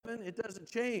11, it doesn't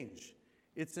change.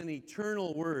 It's an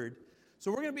eternal word.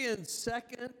 So we're going to be in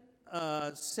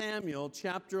 2 Samuel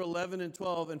chapter 11 and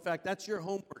 12. In fact, that's your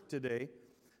homework today.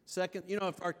 Second,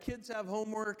 if our kids have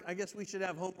homework, I guess we should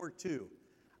have homework too.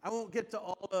 I won't get to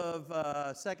all of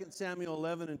 2 Samuel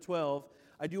 11 and 12.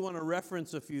 I do want to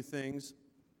reference a few things,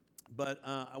 but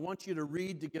I want you to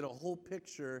read to get a whole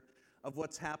picture of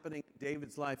what's happening in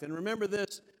David's life. And remember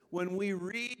this, when we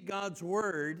read God's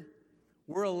word,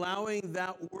 we're allowing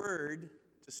that word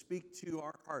to speak to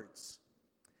our hearts.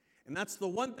 And that's the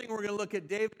one thing we're going to look at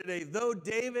David today. Though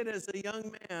David, as a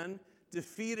young man,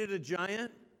 defeated a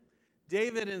giant,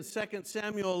 David in 2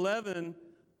 Samuel 11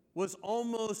 was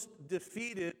almost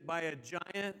defeated by a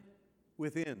giant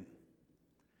within.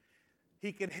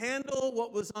 He could handle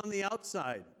what was on the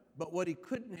outside, but what he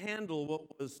couldn't handle,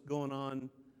 what was going on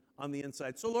the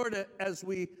inside. So Lord, as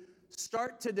we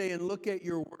start today and look at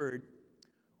your word,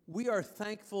 we are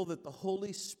thankful that the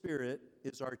Holy Spirit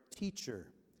is our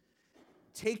teacher,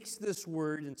 takes this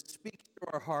word and speaks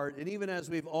to our heart, and even as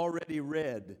we've already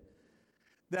read,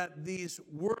 that these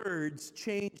words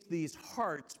change these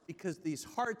hearts, because these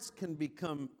hearts can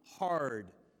become hard,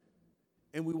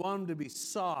 and we want them to be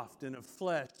soft and of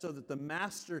flesh so that the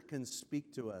Master can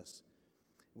speak to us.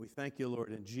 We thank you,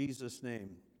 Lord, in Jesus' name.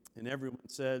 And everyone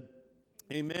said,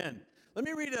 amen. Let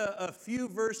me read a few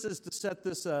verses to set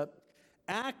this up.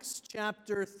 Acts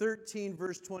chapter 13,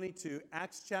 verse 22.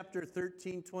 Acts chapter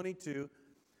 13, 22.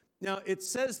 Now, it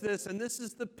says this, and this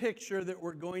is the picture that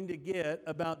we're going to get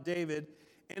about David.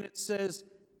 And it says,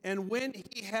 and when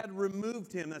he had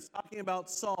removed him, that's talking about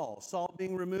Saul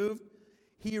being removed,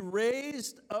 he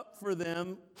raised up for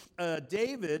them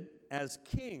David as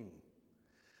king,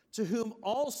 to whom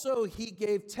also he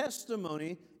gave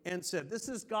testimony and said, this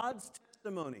is God's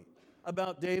testimony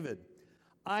about David.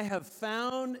 I have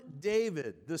found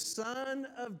David, the son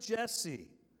of Jesse,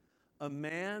 a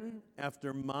man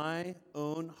after my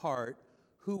own heart,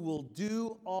 who will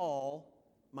do all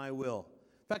my will.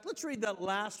 In fact, let's read that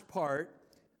last part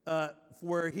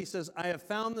where he says, I have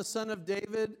found the son of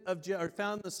David,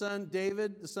 found the son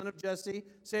David, the son of Jesse.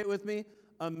 Say it with me.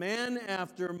 A man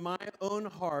after my own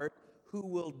heart who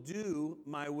will do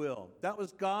my will. That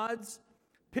was God's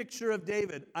picture of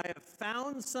David. I have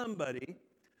found somebody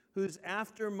who's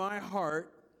after my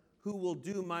heart who will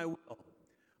do my will.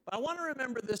 But I want to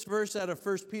remember this verse out of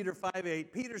 1 Peter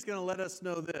 5:8. Peter's going to let us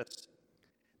know this.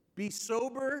 Be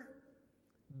sober,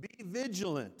 be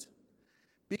vigilant,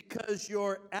 because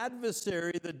your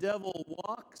adversary, the devil,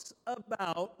 walks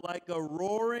about like a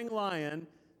roaring lion,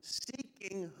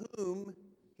 seeking whom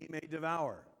he may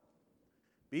devour.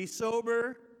 Be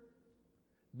sober,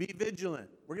 be vigilant.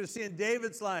 We're going to see in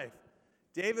David's life,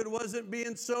 David wasn't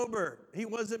being sober. He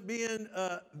wasn't being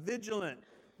vigilant.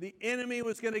 The enemy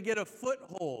was going to get a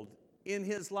foothold in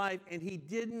his life, and he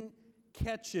didn't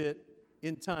catch it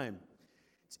in time.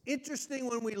 It's interesting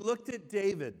when we looked at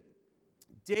David.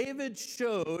 David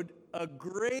showed a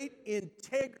great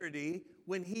integrity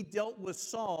when he dealt with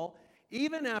Saul,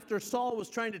 even after Saul was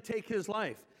trying to take his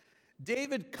life.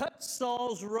 David cut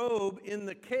Saul's robe in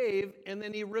the cave, and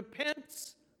then he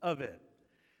repents of it,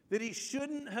 that he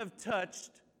shouldn't have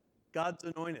touched God's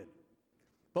anointed.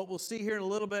 But we'll see here in a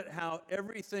little bit how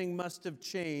everything must have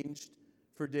changed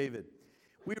for David.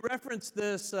 We referenced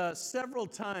this several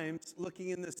times looking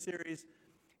in this series.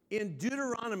 In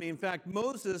Deuteronomy, in fact,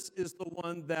 Moses is the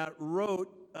one that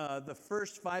wrote the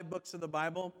first 5 books of the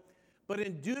Bible. But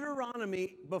in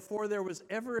Deuteronomy, before there was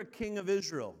ever a king of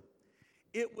Israel,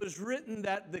 it was written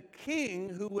that the king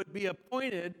who would be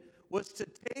appointed was to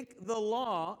take the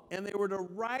law, and they were to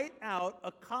write out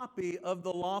a copy of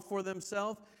the law for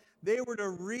themselves. They were to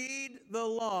read the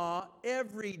law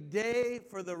every day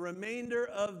for the remainder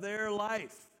of their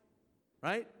life,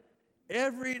 right?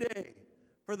 Every day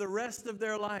for the rest of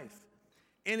their life.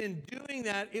 And in doing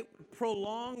that, it would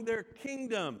prolong their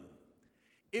kingdom.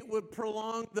 It would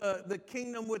prolong the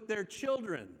kingdom with their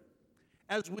children.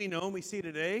 As we know, and we see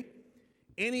today,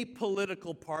 any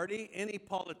political party, any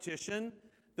politician,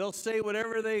 they'll say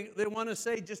whatever they want to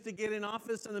say just to get in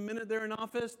office, and the minute they're in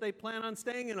office, they plan on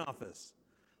staying in office.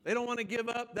 They don't want to give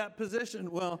up that position.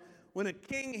 Well, when a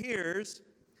king hears,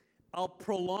 I'll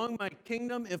prolong my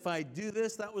kingdom if I do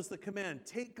this, that was the command.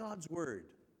 Take God's word.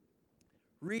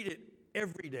 Read it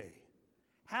every day.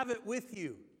 Have it with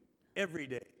you every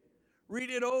day.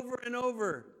 Read it over and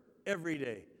over every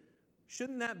day.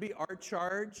 Shouldn't that be our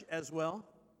charge as well?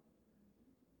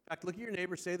 In fact, look at your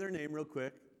neighbor, say their name real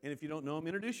quick, and if you don't know them,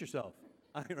 introduce yourself.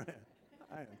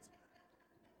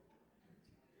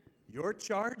 Your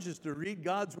charge is to read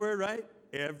God's word, right?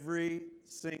 Every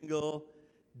single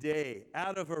day,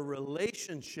 out of a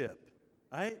relationship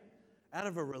right? Out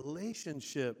of a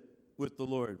relationship with the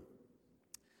Lord.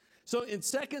 So in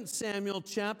 2 Samuel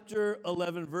chapter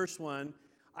 11, verse 1,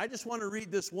 I just want to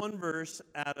read this one verse,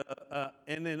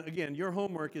 and then again, your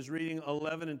homework is reading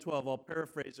 11 and 12. I'll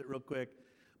paraphrase it real quick.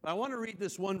 But I want to read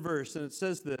this one verse, and it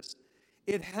says this.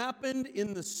 It happened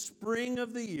in the spring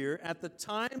of the year, at the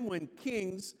time when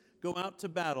kings go out to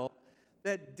battle,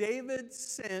 that David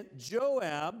sent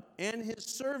Joab and his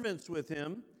servants with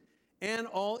him and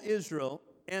all Israel,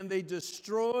 and they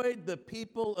destroyed the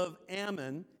people of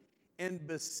Ammon and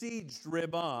besieged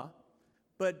Rabbah.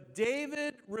 But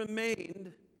David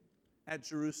remained at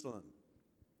Jerusalem.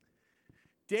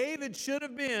 David should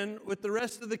have been with the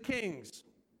rest of the kings,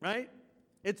 right?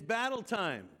 It's battle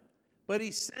time. But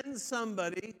he sends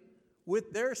somebody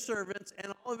with their servants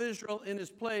and all of Israel in his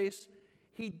place.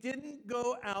 He didn't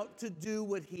go out to do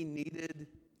what he needed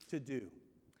to do.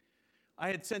 I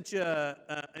had sent you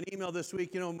an email this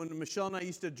week. You know, when Michelle and I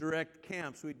used to direct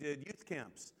camps, we did youth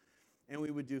camps. And we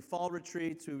would do fall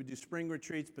retreats, we would do spring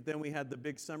retreats, but then we had the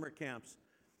big summer camps.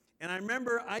 And I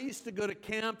remember I used to go to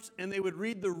camps and they would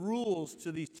read the rules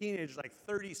to these teenagers, like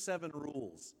 37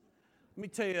 rules. Let me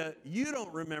tell you, you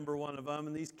don't remember one of them,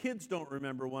 and these kids don't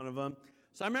remember one of them.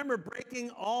 So I remember breaking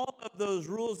all of those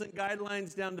rules and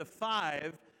guidelines down to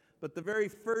 5, but the very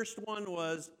first one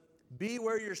was be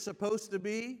where you're supposed to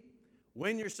be,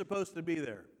 when you're supposed to be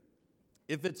there.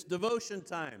 If it's devotion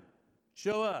time,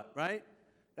 show up, right?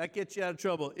 That gets you out of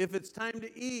trouble. If it's time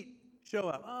to eat, show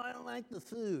up. Oh, I don't like the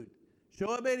food. Show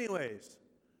up anyways.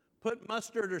 Put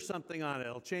mustard or something on it.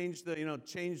 It'll change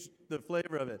the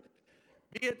flavor of it.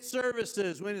 Be at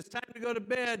services. When it's time to go to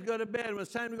bed, go to bed. When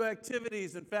it's time to go to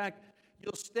activities. In fact,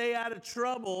 you'll stay out of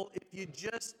trouble if you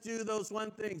just do those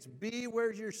one things. Be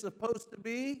where you're supposed to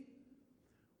be,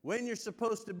 when you're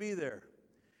supposed to be there.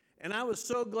 And I was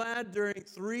so glad during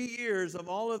 3 years of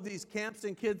all of these camps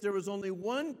and kids, there was only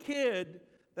one kid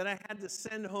that I had to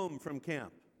send home from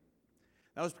camp.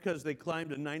 That was because they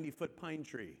climbed a 90-foot pine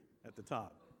tree at the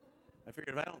top. I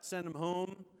figured if I don't send them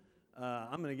home,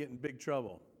 I'm going to get in big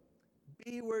trouble.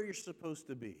 Be where you're supposed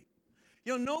to be.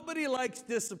 You know, nobody likes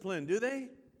discipline, do they?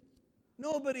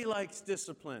 Nobody likes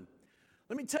discipline.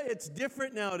 Let me tell you, it's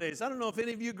different nowadays. I don't know if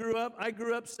any of you grew up. I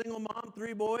grew up single mom,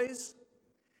 3 boys.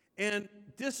 And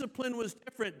discipline was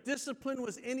different. Discipline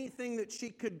was anything that she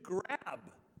could grab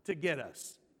to get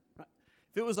us.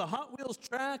 If it was a Hot Wheels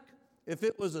track, if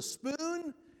it was a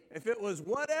spoon, if it was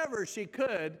whatever she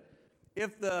could,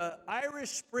 if the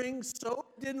Irish Spring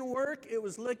soap didn't work, it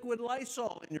was liquid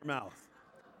Lysol in your mouth.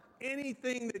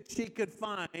 Anything that she could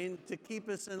find to keep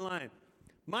us in line.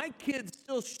 My kids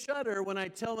still shudder when I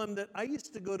tell them that I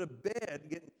used to go to bed,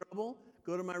 get in trouble,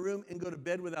 go to my room, and go to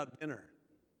bed without dinner.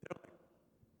 They're like,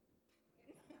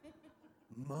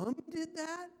 Mom did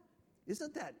that?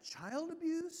 Isn't that child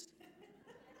abuse?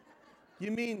 You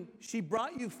mean she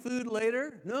brought you food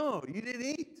later? No, you didn't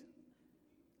eat.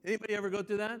 Anybody ever go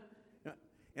through that?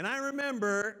 And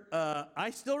I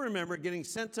still remember getting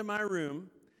sent to my room,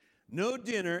 no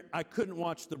dinner. I couldn't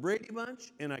watch the Brady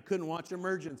Bunch, and I couldn't watch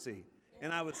Emergency.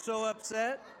 And I was so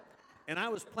upset, and I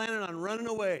was planning on running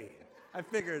away. I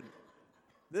figured,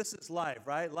 this is life,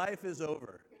 right? Life is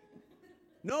over.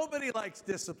 Nobody likes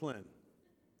discipline.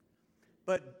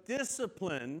 But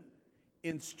discipline,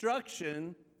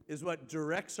 instruction, is what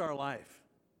directs our life,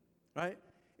 right?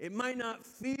 It might not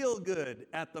feel good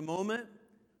at the moment,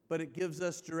 but it gives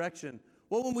us direction.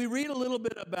 Well, when we read a little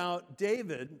bit about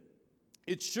David,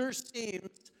 it sure seems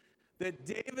that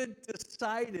David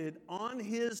decided on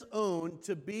his own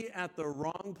to be at the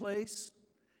wrong place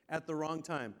at the wrong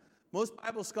time. Most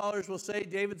Bible scholars will say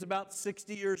David's about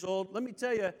 60 years old. Let me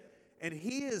tell you, and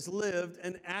he has lived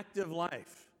an active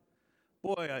life.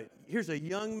 Boy, here's a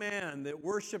young man that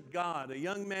worshiped God, a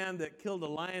young man that killed a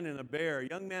lion and a bear, a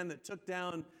young man that took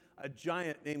down a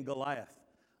giant named Goliath,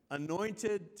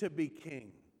 anointed to be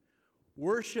king,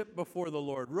 worshiped before the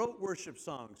Lord, wrote worship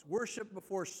songs, worshiped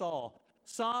before Saul,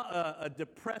 saw a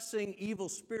depressing evil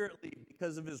spirit leave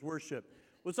because of his worship,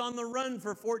 was on the run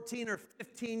for 14 or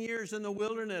 15 years in the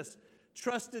wilderness,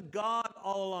 trusted God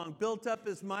all along, built up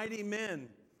his mighty men.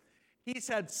 He's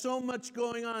had so much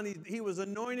going on. He was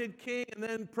anointed king and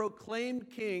then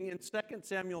proclaimed king in 2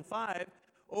 Samuel 5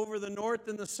 over the north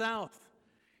and the south.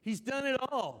 He's done it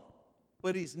all,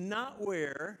 but he's not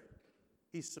where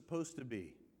he's supposed to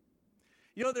be.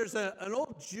 You know, there's an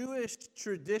old Jewish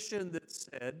tradition that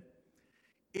said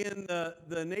in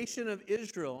the nation of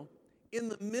Israel, in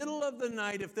the middle of the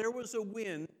night, if there was a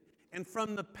wind, and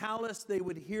from the palace they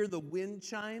would hear the wind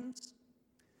chimes,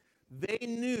 they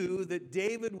knew that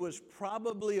David was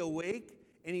probably awake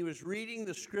and he was reading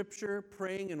the scripture,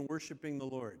 praying and worshiping the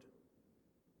Lord.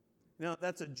 Now,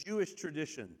 that's a Jewish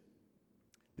tradition,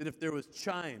 that if there was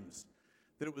chimes,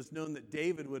 that it was known that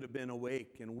David would have been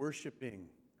awake and worshiping.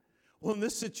 Well, in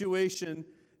this situation,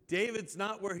 David's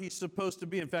not where he's supposed to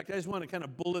be. In fact, I just want to kind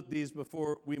of bullet these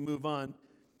before we move on.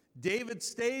 David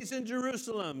stays in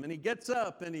Jerusalem, and he gets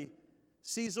up, and he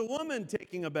sees a woman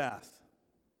taking a bath.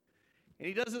 And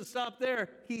he doesn't stop there.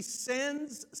 He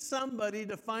sends somebody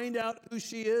to find out who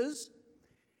she is.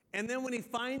 And then when he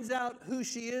finds out who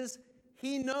she is,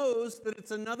 he knows that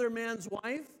it's another man's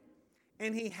wife,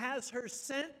 and he has her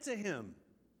sent to him.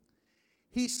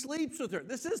 He sleeps with her.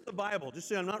 This is the Bible. Just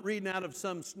so I'm not reading out of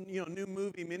some new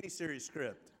movie miniseries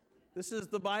script. This is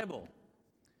the Bible.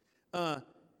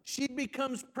 She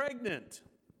becomes pregnant.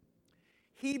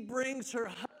 He brings her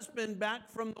husband back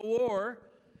from the war,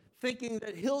 thinking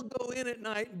that he'll go in at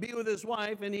night and be with his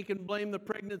wife, and he can blame the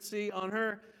pregnancy on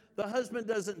her. The husband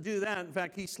doesn't do that. In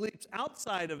fact, he sleeps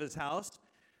outside of his house,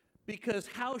 because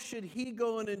how should he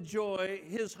go and enjoy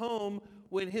his home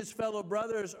when his fellow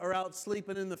brothers are out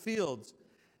sleeping in the fields?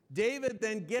 David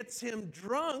then gets him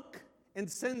drunk and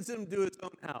sends him to his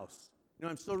own house.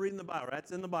 I'm still reading the Bible, right?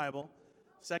 It's in the Bible.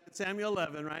 2 Samuel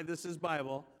 11, right? This is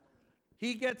Bible.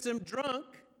 He gets him drunk,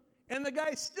 and the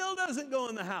guy still doesn't go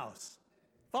in the house.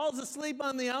 Falls asleep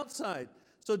on the outside.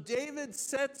 So David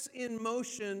sets in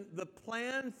motion the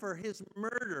plan for his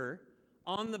murder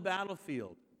on the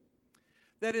battlefield.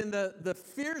 That in the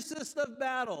fiercest of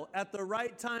battle, at the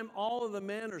right time, all of the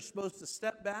men are supposed to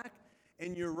step back,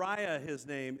 and Uriah, his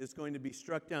name, is going to be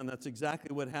struck down. That's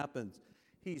exactly what happens.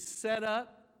 He's set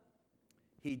up.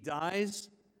 He dies.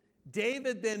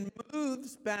 David then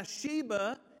moves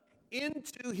Bathsheba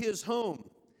into his home.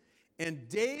 And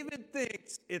David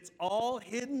thinks it's all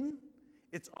hidden.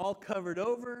 It's all covered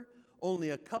over.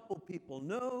 Only a couple people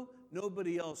know.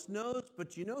 Nobody else knows.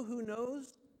 But you know who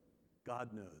knows?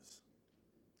 God knows.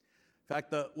 In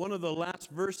fact, one of the last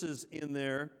verses in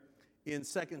there, in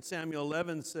 2 Samuel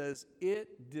 11, says,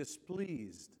 it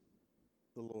displeased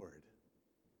the Lord.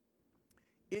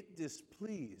 It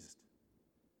displeased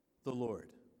the Lord.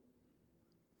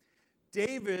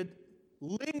 David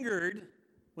lingered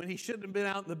when he shouldn't have been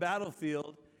out in the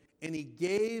battlefield, and he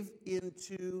gave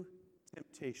into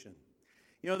temptation.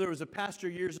 There was a pastor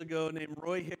years ago named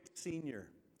Roy Hicks Sr.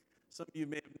 Some of you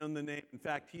may have known the name. In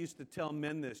fact, he used to tell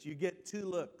men this: you get two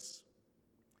looks.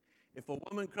 If a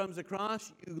woman comes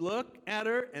across, you look at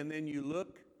her, and then you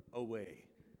look away.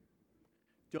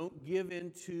 Don't give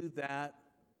into that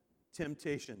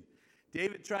temptation.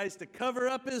 David tries to cover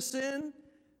up his sin,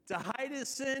 to hide his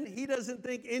sin. He doesn't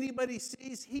think anybody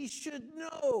sees. He should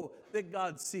know that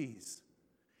God sees.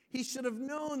 He should have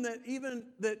known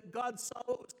that God saw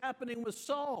what was happening with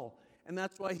Saul, and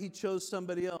that's why he chose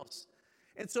somebody else.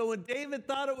 And so when David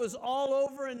thought it was all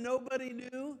over and nobody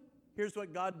knew, here's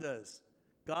what God does.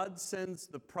 God sends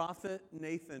the prophet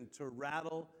Nathan to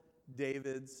rattle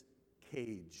David's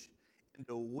cage and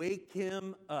to wake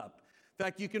him up. In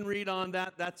fact, you can read on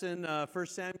that. That's in 1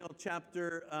 Samuel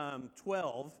chapter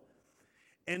 12.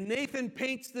 And Nathan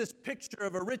paints this picture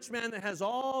of a rich man that has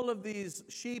all of these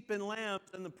sheep and lambs,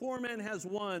 and the poor man has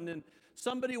one, and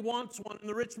somebody wants one, and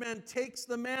the rich man takes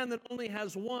the man that only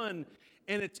has one,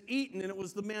 and it's eaten, and it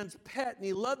was the man's pet, and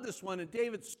he loved this one, and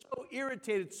David's so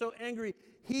irritated, so angry,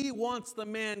 he wants the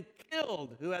man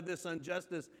killed who had this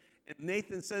injustice. And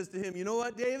Nathan says to him, you know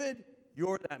what, David?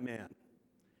 You're that man.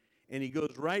 And he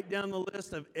goes right down the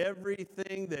list of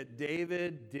everything that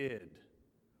David did.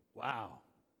 Wow.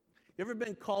 You ever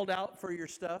been called out for your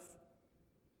stuff?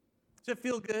 Does it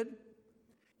feel good?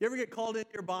 You ever get called into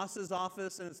your boss's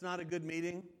office and it's not a good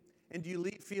meeting? And do you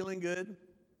leave feeling good?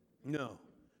 No.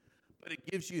 But it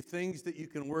gives you things that you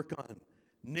can work on.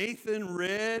 Nathan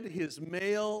read his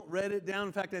mail, read it down.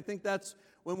 In fact, I think that's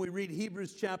when we read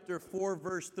Hebrews chapter 4,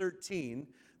 verse 13.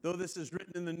 Though this is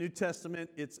written in the New Testament,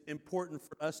 it's important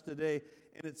for us today.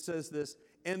 And it says this,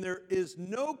 and there is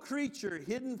no creature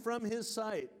hidden from his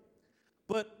sight,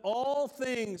 but all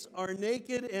things are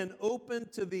naked and open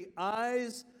to the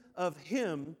eyes of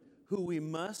him who we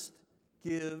must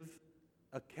give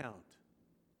account.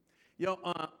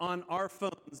 On our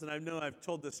phones, and I know I've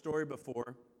told this story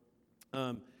before,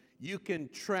 you can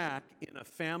track in a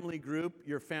family group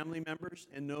your family members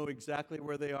and know exactly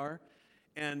where they are.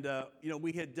 And,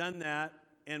 we had done that,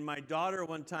 and my daughter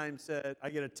one time said, I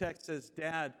get a text that says,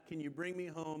 Dad, can you bring me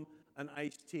home an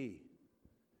iced tea?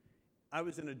 I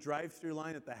was in a drive-through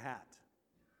line at the Hat,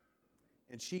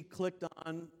 and she clicked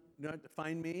on to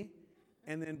find me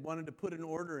and then wanted to put an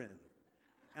order in.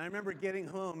 And I remember getting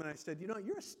home, and I said,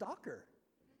 you're a stalker.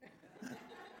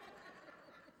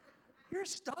 You're a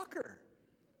stalker.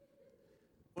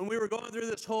 When we were going through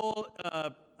this whole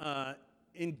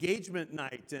engagement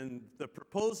night and the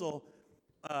proposal,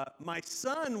 my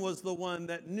son was the one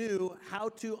that knew how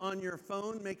to, on your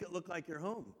phone, make it look like you're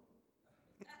home.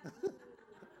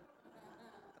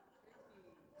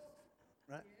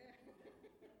 Right?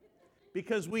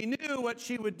 Because we knew what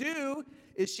she would do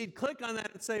is she'd click on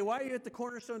that and say, why are you at the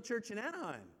Cornerstone Church in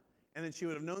Anaheim? And then she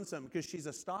would have known something because she's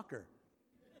a stalker.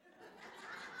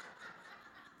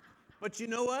 But you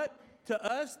know what? To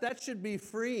us, that should be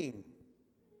freeing.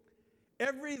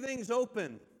 Everything's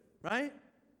open, right?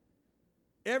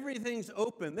 Everything's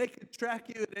open. They could track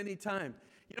you at any time.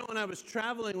 You know, when I was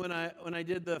traveling, when I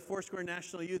did the Foursquare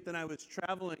National Youth, and I was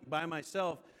traveling by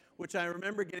myself, which I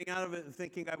remember getting out of it and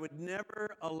thinking I would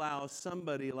never allow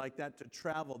somebody like that to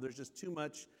travel. There's just too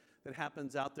much that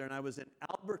happens out there. And I was in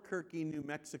Albuquerque, New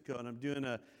Mexico, and I'm doing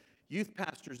a youth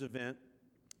pastors event.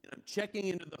 And I'm checking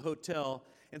into the hotel.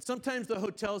 And sometimes the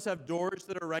hotels have doors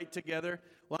that are right together.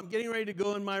 Well, I'm getting ready to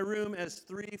go in my room as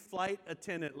 3 flight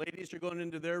attendant ladies are going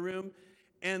into their room.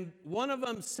 And one of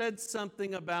them said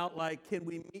something about, like, can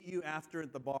we meet you after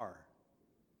at the bar?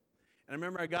 And I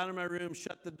remember I got in my room,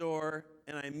 shut the door,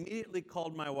 and I immediately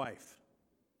called my wife.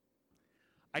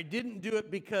 I didn't do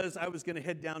it because I was going to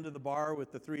head down to the bar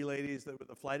with the 3 ladies that were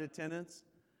the flight attendants.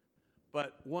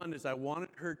 But one is I wanted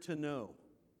her to know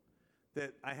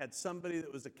that I had somebody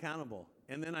that was accountable.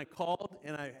 And then I called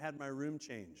and I had my room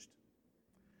changed.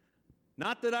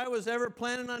 Not that I was ever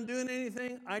planning on doing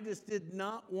anything. I just did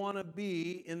not want to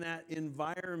be in that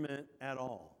environment at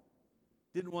all.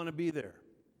 Didn't want to be there.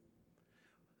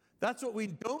 That's what we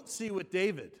don't see with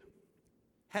David.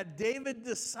 Had David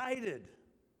decided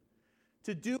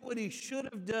to do what he should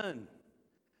have done,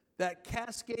 that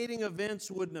cascading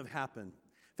events wouldn't have happened.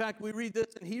 In fact, we read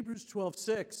this in Hebrews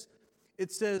 12:6.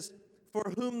 It says,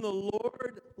 for whom the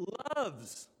Lord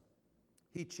loves,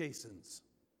 he chastens,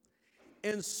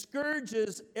 and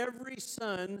scourges every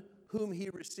son whom he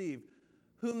received.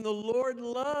 Whom the Lord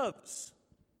loves,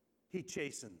 he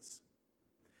chastens.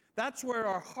 That's where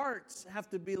our hearts have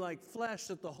to be like flesh,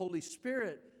 that the Holy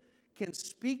Spirit can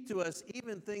speak to us,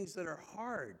 even things that are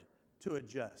hard to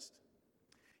adjust.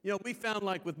 You know, we found,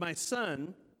 like with my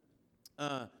son,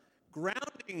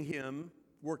 grounding him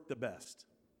worked the best.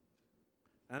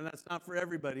 And that's not for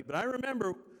everybody. But I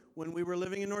remember when we were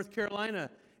living in North Carolina,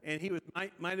 and he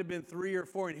might have been 3 or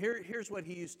 4, and here's what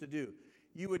he used to do.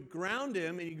 You would ground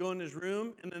him, and you go in his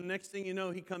room, and then the next thing you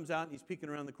know, he comes out, and he's peeking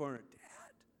around the corner. Dad,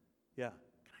 yeah,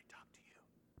 can I talk to you?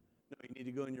 No, you need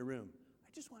to go in your room.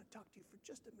 I just want to talk to you for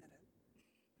just a minute.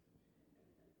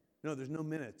 No, there's no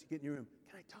minutes. You get in your room.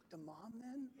 Can I talk to Mom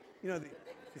then? You know,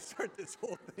 you start this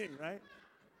whole thing, right?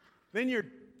 Then you're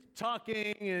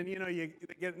talking, and you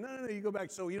get, no, you go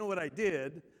back. So you know what I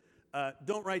did?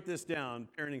 Don't write this down,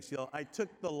 parenting skill. I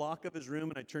took the lock of his room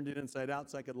and I turned it inside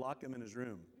out so I could lock him in his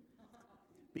room.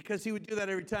 Because he would do that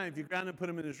every time. If you ground him and put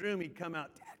him in his room, he'd come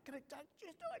out, Dad, can I talk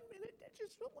just 1 minute?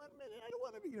 Just 1 minute. I don't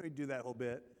want to be, he'd do that whole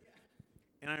bit.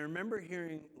 And I remember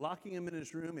locking him in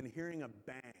his room and hearing a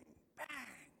bang, bang,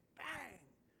 bang.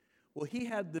 Well, he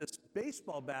had this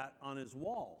baseball bat on his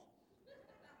wall.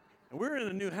 And we're in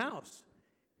a new house.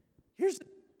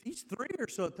 He's 3 or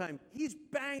so at the time. He's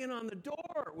banging on the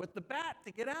door with the bat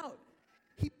to get out.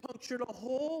 He punctured a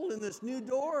hole in this new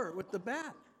door with the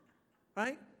bat,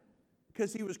 right?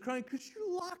 Because he was crying, because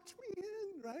you locked me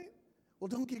in, right? Well,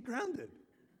 don't get grounded.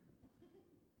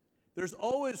 There's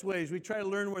always ways. We try to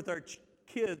learn with our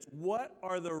kids what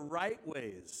are the right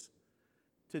ways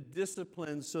to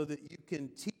discipline so that you can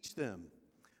teach them.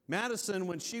 Madison,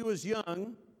 when she was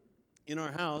young in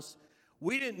our house,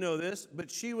 we didn't know this,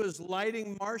 but she was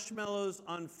lighting marshmallows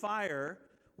on fire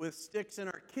with sticks in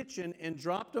our kitchen and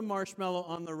dropped a marshmallow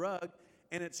on the rug,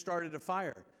 and it started a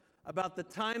fire. About the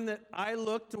time that I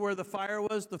looked to where the fire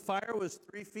was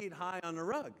 3 feet high on the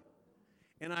rug.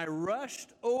 And I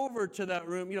rushed over to that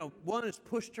room. You know, one is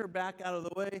pushed her back out of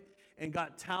the way and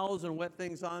got towels and wet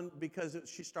things on because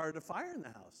she started a fire in the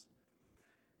house.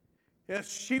 Yes,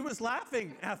 she was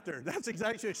laughing after. That's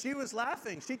exactly it. She was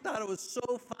laughing. She thought it was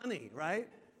so funny, right?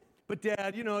 But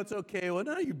Dad, it's okay. Well,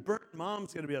 no, you burnt.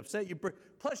 Mom's going to be upset.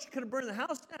 Plus, you could have burned the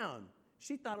house down.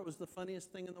 She thought it was the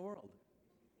funniest thing in the world.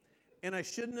 And I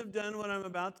shouldn't have done what I'm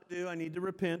about to do. I need to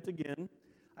repent again.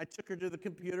 I took her to the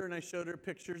computer and I showed her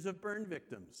pictures of burn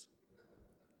victims.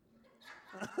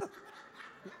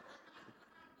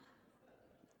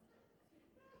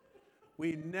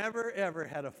 We never, ever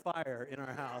had a fire in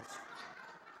our house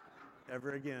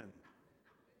ever again.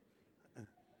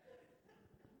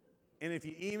 And if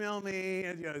you email me,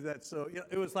 that's so,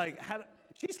 it was like,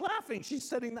 she's laughing. She's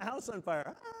setting the house on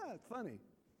fire. It's funny.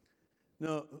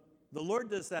 No, the Lord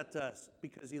does that to us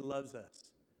because he loves us.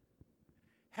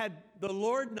 Had the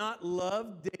Lord not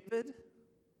loved David,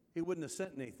 he wouldn't have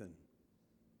sent Nathan.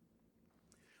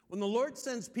 When the Lord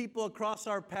sends people across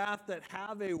our path that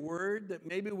have a word that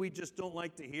maybe we just don't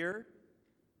like to hear,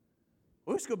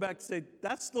 we always go back to say,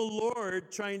 that's the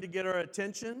Lord trying to get our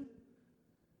attention.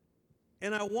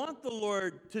 And I want the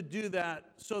Lord to do that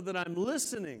so that I'm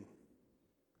listening.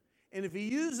 And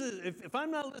if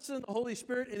I'm not listening to the Holy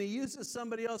Spirit and he uses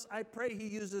somebody else, I pray he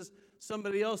uses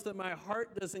somebody else, that my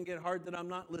heart doesn't get hard, that I'm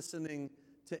not listening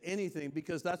to anything,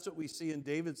 because that's what we see in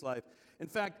David's life. In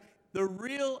fact, the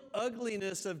real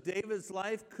ugliness of David's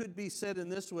life could be said in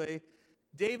this way.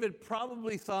 David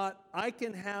probably thought, I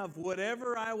can have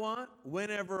whatever I want,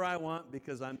 whenever I want,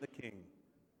 because I'm the king.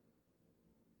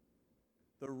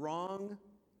 The wrong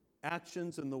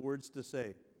actions and the words to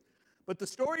say. But the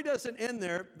story doesn't end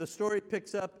there. The story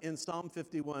picks up in Psalm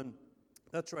 51.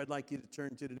 That's where I'd like you to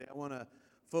turn to today. I want to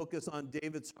focus on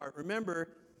David's heart. Remember,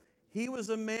 he was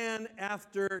a man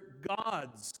after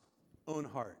God's own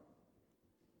heart.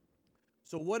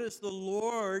 So what is the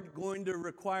Lord going to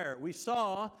require? We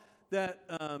saw that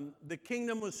the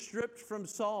kingdom was stripped from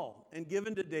Saul and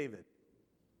given to David.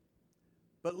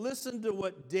 But listen to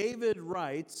what David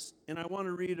writes, and I want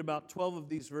to read about 12 of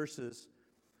these verses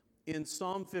in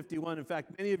Psalm 51. In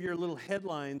fact, many of your little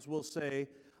headlines will say,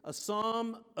 a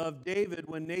psalm of David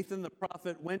when Nathan the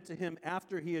prophet went to him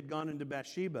after he had gone into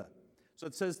Bathsheba. So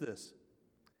it says this,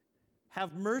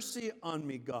 have mercy on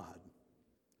me, God,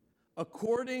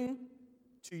 according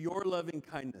to your loving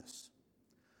kindness,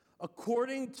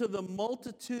 according to the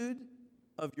multitude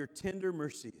of your tender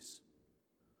mercies.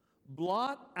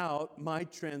 Blot out my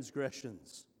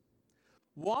transgressions.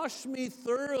 Wash me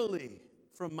thoroughly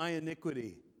from my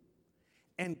iniquity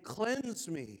and cleanse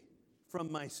me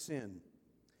from my sin.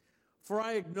 For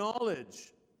I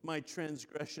acknowledge my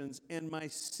transgressions, and my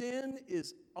sin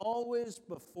is always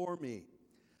before me.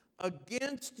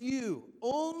 Against you,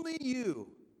 only you,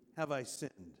 have I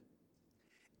sinned,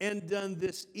 and done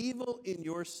this evil in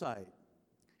your sight,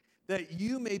 that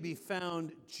you may be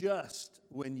found just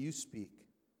when you speak,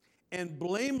 and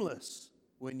blameless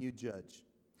when you judge.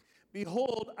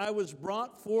 Behold, I was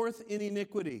brought forth in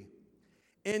iniquity,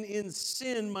 and in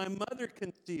sin my mother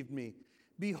conceived me.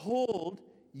 Behold,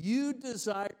 you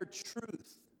desire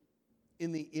truth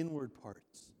in the inward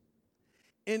parts,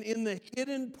 and in the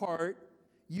hidden part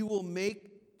you will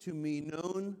make to me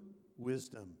known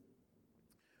wisdom.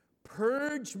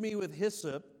 Purge me with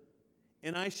hyssop,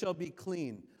 and I shall be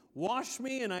clean. Wash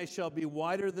me, and I shall be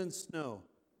whiter than snow.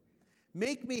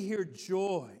 Make me hear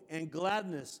joy and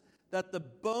gladness, that the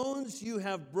bones you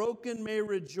have broken may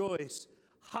rejoice.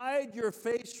 Hide your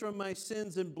face from my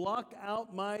sins and block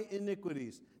out my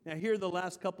iniquities. Now, here are the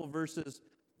last couple verses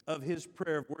of his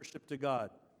prayer of worship to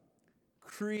God.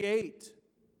 Create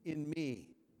in me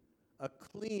a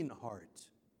clean heart,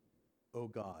 O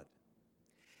God,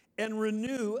 and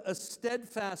renew a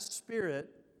steadfast spirit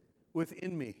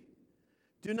within me.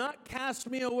 Do not cast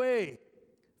me away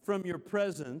from your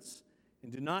presence,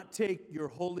 and do not take your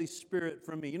Holy Spirit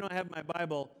from me. You know, I have my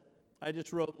Bible, I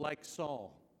just wrote, like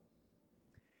Saul.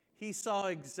 He saw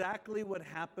exactly what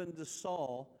happened to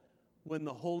Saul when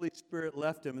the Holy Spirit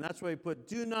left him. And that's why he put,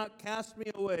 do not cast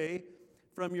me away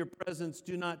from your presence.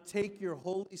 Do not take your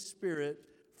Holy Spirit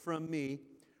from me.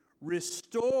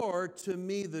 Restore to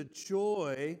me the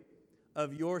joy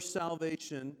of your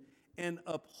salvation, and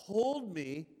uphold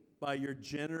me by your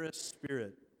generous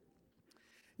spirit.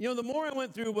 You know, the more I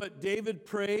went through what David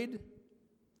prayed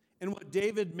and what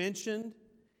David mentioned,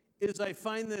 is I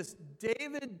find this: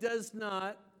 David does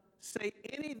not say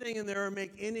anything in there or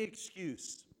make any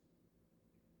excuse.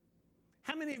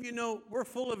 How many of you know we're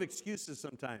full of excuses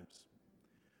sometimes?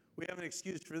 We have an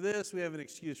excuse for this, we have an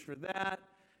excuse for that.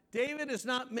 David is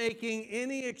not making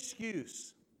any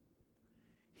excuse.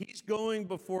 He's going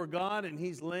before God and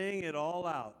he's laying it all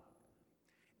out.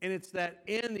 And it's that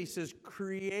end, he says,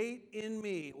 create in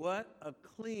me, what? A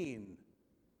clean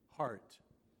heart.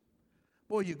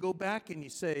 Boy, you go back and you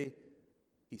say,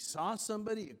 he saw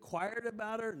somebody, inquired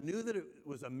about her, knew that it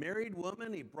was a married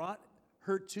woman. He brought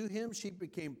her to him. She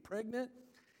became pregnant.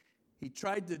 He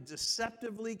tried to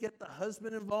deceptively get the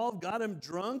husband involved, got him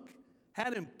drunk,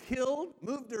 had him killed,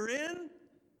 moved her in,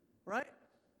 right?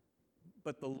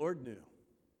 But the Lord knew.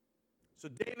 So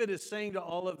David is saying to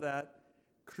all of that,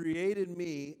 create in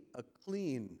me a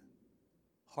clean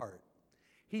heart.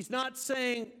 He's not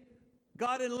saying,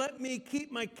 God, and let me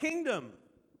keep my kingdom.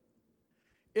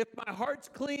 If my heart's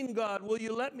clean, God, will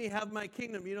you let me have my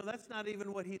kingdom? You know, that's not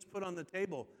even what he's put on the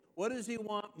table. What does he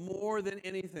want more than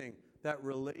anything? That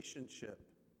relationship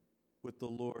with the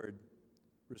Lord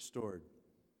restored.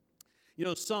 You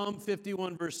know, Psalm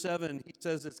 51, verse 7, he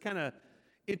says, it's kind of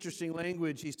interesting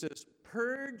language. He says,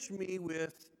 purge me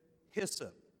with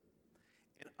hyssop,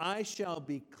 and I shall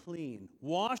be clean.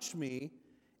 Wash me,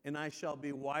 and I shall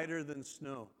be whiter than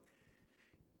snow.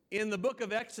 In the book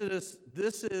of Exodus,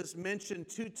 this is mentioned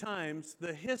 2 times.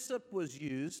 The hyssop was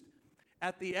used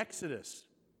at the Exodus.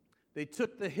 They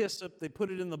took the hyssop, they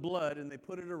put it in the blood, and they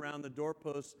put it around the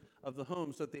doorposts of the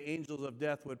home so that the angels of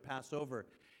death would pass over.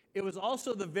 It was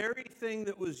also the very thing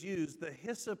that was used. The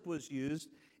hyssop was used.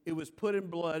 It was put in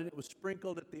blood, and it was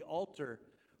sprinkled at the altar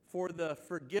for the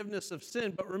forgiveness of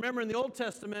sin. But remember, in the Old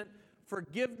Testament,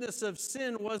 forgiveness of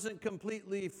sin wasn't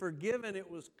completely forgiven.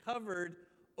 It was covered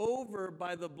over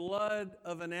by the blood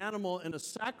of an animal in a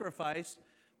sacrifice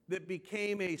that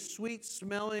became a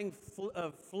sweet-smelling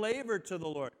flavor to the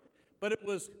Lord. But it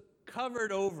was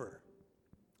covered over.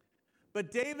 But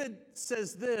David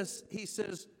says this, he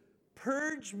says,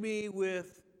 purge me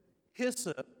with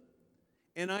hyssop,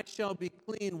 and I shall be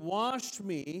clean. Wash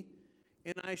me,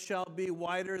 and I shall be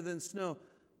whiter than snow.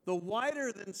 The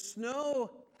whiter than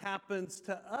snow happens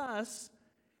to us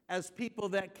as people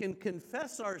that can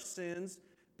confess our sins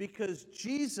because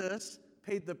Jesus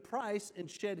paid the price and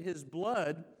shed his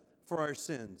blood for our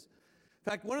sins.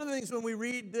 In fact, one of the things when we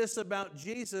read this about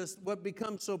Jesus, what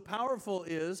becomes so powerful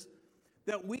is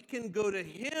that we can go to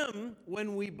him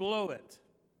when we blow it.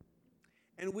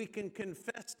 And we can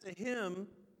confess to him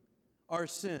our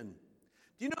sin.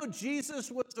 Do you know Jesus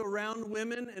was around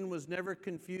women and was never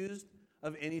confused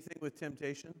of anything with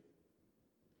temptation?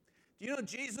 Do you know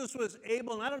Jesus was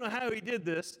able, and I don't know how he did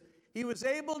this, he was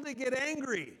able to get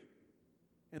angry.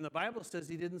 And the Bible says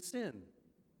he didn't sin.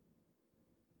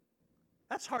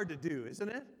 That's hard to do, isn't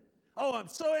it? Oh, I'm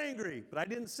so angry, but I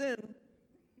didn't sin.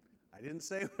 I didn't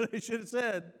say what I should have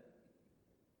said.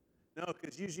 No,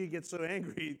 because usually you get so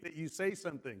angry that you say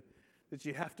something that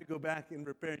you have to go back and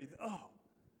repair. And you think, oh.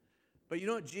 But you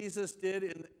know what Jesus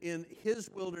did in his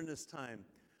wilderness time?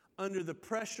 Under the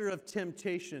pressure of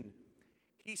temptation,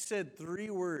 he said 3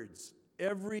 words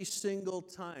every single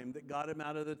time that got him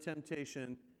out of the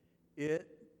temptation. It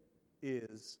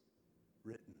is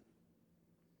written.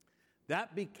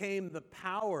 That became the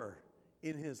power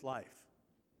in his life.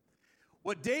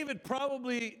 What David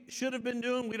probably should have been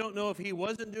doing, we don't know if he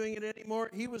wasn't doing it anymore,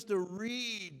 he was to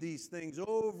read these things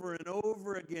over and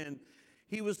over again.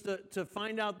 He was to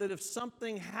find out that if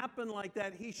something happened like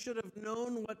that, he should have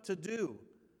known what to do.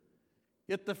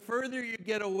 Yet the further you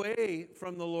get away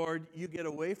from the Lord, you get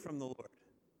away from the Lord.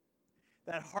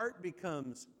 That heart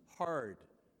becomes harder.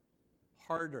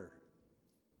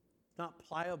 It's not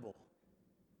pliable.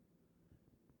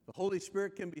 The Holy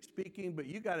Spirit can be speaking, but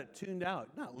you got it tuned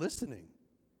out, not listening.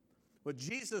 What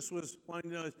Jesus was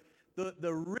wanting to know is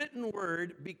the written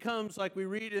word becomes, like we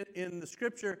read it in the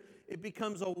scripture, it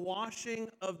becomes a washing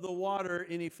of the water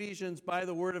in Ephesians by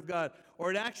the word of God.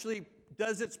 Or it actually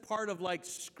does its part of like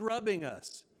scrubbing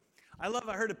us. I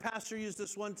heard a pastor use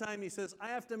this one time. He says, I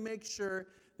have to make sure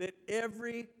that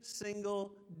every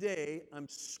single day I'm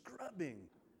scrubbing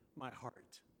my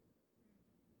heart.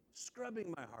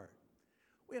 Scrubbing my heart.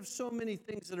 We have so many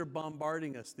things that are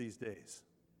bombarding us these days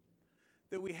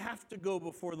that we have to go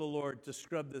before the Lord to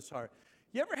scrub this heart.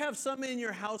 You ever have somebody in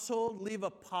your household leave a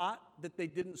pot that they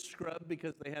didn't scrub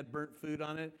because they had burnt food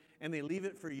on it, and they leave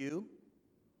it for you?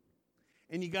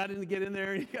 And you got to get in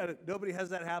there, and nobody has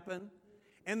that happen?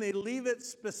 And they leave it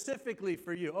specifically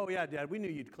for you. Oh, yeah, Dad, we knew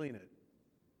you'd clean it.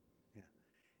 Yeah.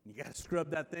 And you got to scrub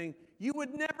that thing. You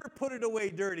would never put it away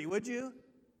dirty, would you?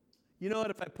 You know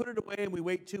what, if I put it away and we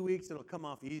wait 2 weeks, it'll come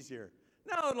off easier.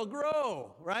 No, it'll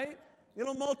grow, right?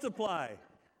 It'll multiply.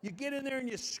 You get in there and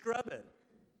you scrub it.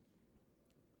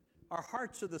 Our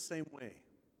hearts are the same way.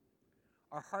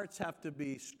 Our hearts have to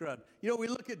be scrubbed. You know, we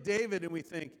look at David and we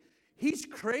think, he's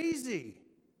crazy.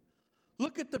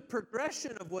 Look at the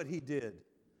progression of what he did.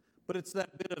 But it's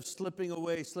that bit of slipping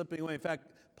away. In fact,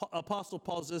 Apostle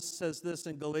Paul says this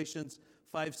in Galatians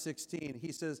 5:16.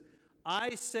 He says,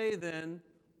 I say then,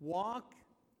 walk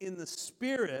in the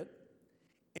Spirit,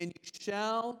 and you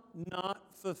shall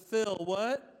not fulfill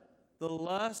what? The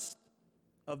lust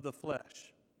of the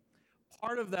flesh.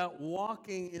 Part of that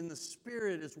walking in the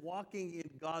Spirit is walking in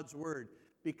God's Word,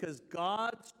 because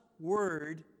God's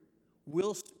Word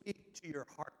will speak to your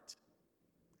heart.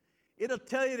 It'll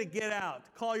tell you to get out,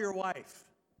 call your wife.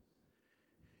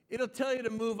 It'll tell you to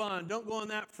move on, don't go on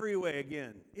that freeway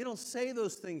again. It'll say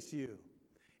those things to you.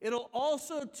 It'll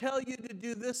also tell you to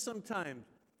do this sometimes.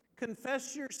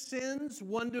 Confess your sins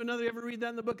one to another. You ever read that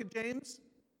in the book of James?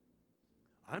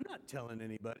 I'm not telling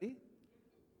anybody,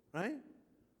 right?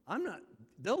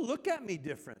 They'll look at me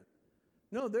different.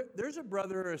 No, there's a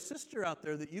brother or a sister out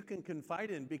there that you can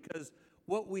confide in, because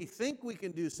what we think we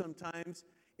can do sometimes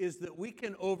is that we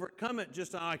can overcome it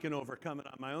just, I can overcome it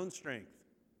on my own strength.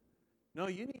 No,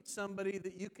 you need somebody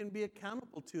that you can be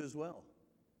accountable to as well.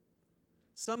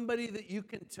 Somebody that you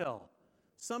can tell.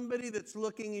 Somebody that's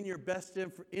looking in your best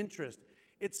interest.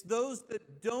 It's those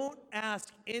that don't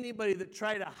ask anybody, that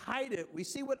try to hide it. We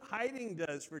see what hiding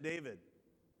does for David.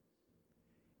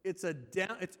 It's a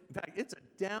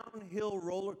downhill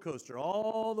roller coaster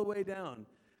all the way down,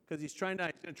 because he's going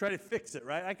to try to fix it,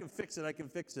 right? I can fix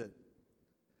it.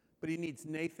 But he needs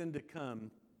Nathan to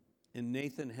come, and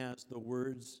Nathan has the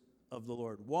words of the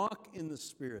Lord. Walk in the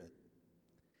Spirit,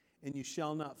 and you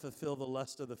shall not fulfill the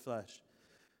lust of the flesh.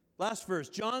 Last verse,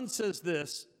 John says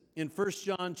this in 1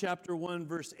 John chapter 1,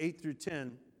 verse 8 through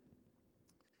 10.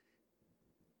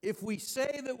 If we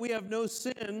say that we have no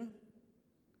sin,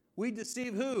 we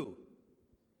deceive who?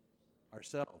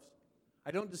 Ourselves.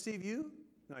 I don't deceive you.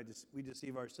 No, we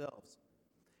deceive ourselves.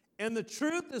 And the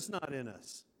truth is not in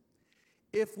us.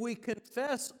 If we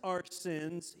confess our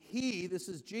sins, He, this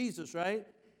is Jesus, right?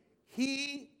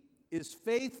 He is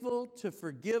faithful to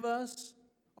forgive us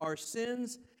our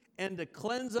sins and to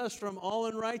cleanse us from all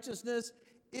unrighteousness.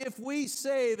 If we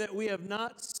say that we have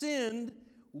not sinned,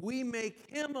 we make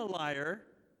Him a liar,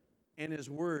 and His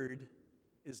word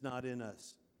is not in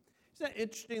us. Isn't that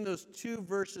interesting, those two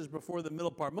verses before the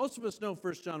middle part? Most of us know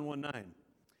 1 John 1:9.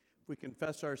 If we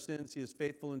confess our sins, He is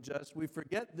faithful and just. We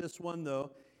forget this one,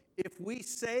 though. If we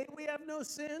say we have no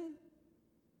sin,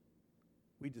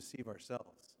 we deceive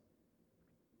ourselves.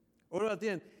 What about the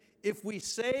end? If we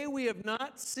say we have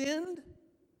not sinned,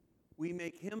 we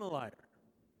make Him a liar.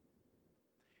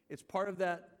 It's part of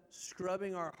that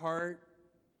scrubbing our heart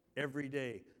every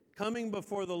day, coming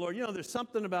before the Lord. You know, there's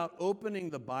something about opening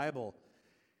the Bible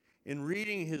and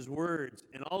reading His words,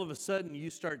 and all of a sudden you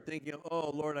start thinking,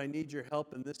 oh, Lord, I need your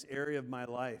help in this area of my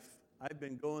life. I've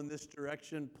been going this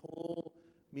direction. Pull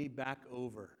me back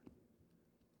over.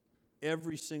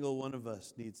 Every single one of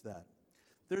us needs that.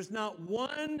 There's not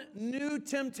one new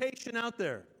temptation out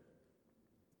there.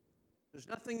 There's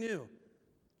nothing new.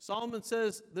 Solomon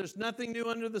says there's nothing new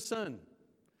under the sun.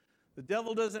 The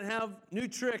devil doesn't have new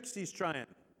tricks he's trying.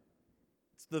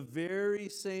 It's the very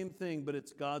same thing, but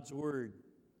it's God's word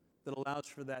that allows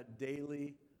for that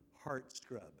daily heart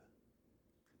scrub.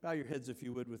 Bow your heads, if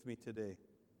you would, with me today.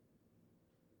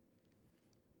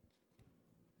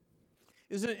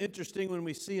 Isn't it interesting when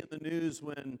we see in the news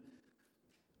when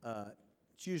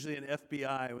it's usually an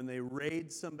FBI, when they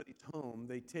raid somebody's home,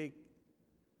 they take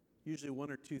usually one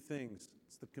or two things.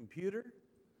 It's the computer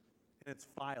and it's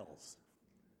files.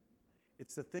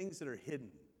 It's the things that are hidden.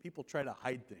 People try to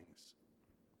hide things.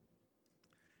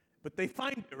 But they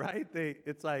find it, right?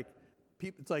 It's like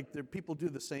people do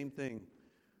the same thing.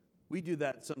 We do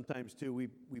that sometimes too. We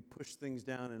push things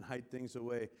down and hide things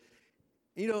away.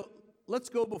 You know, let's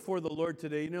go before the Lord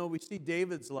today. You know, we see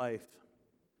David's life.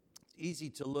 It's easy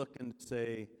to look and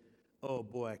say, oh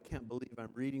boy, I can't believe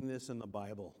I'm reading this in the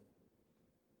Bible.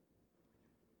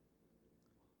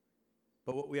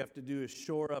 But what we have to do is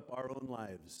shore up our own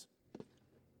lives,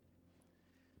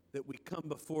 that we come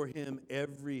before Him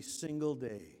every single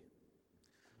day.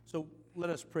 So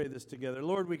let us pray this together.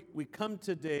 Lord, we come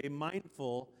today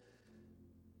mindful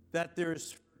that there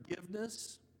is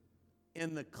forgiveness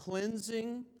in the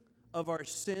cleansing of our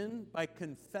sin by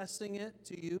confessing it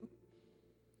to You.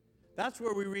 That's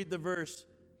where we read the verse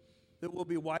that will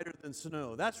be whiter than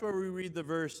snow. That's where we read the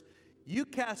verse, You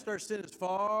cast our sin as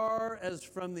far as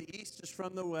from the east as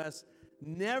from the west,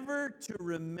 never to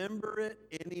remember it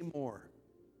anymore.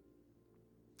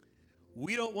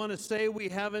 We don't want to say we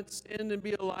haven't sinned and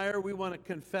be a liar. We want to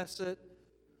confess it.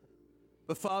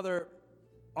 But Father,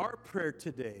 our prayer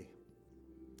today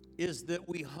is that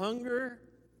we hunger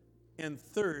and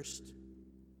thirst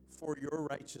for Your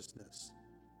righteousness.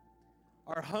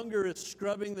 Our hunger is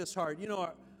scrubbing this heart. You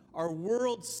know, our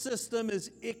world system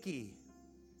is icky,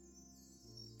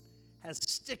 has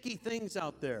sticky things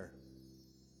out there.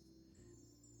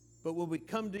 But when we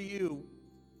come to You,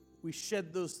 we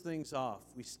shed those things off.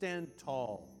 We stand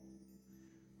tall.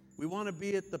 We want to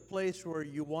be at the place where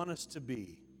You want us to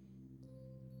be.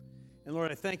 And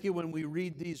Lord, I thank You when we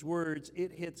read these words,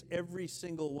 it hits every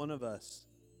single one of us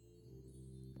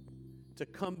to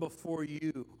come before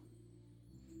You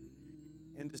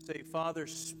and to say, Father,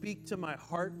 speak to my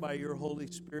heart by Your Holy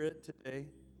Spirit today.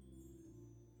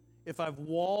 If I've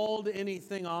walled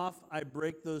anything off, I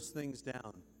break those things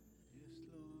down.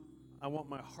 I want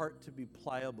my heart to be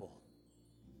pliable.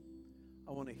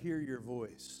 I want to hear Your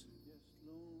voice.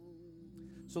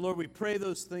 So, Lord, we pray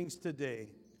those things today.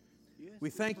 We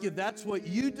thank you. That's what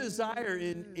you desire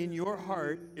in your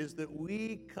heart, is that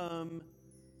we come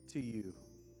to you.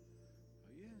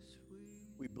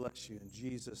 We bless you in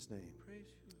Jesus' name.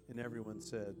 And everyone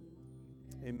said,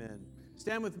 amen.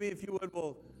 Stand with me if you would.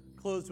 We'll close.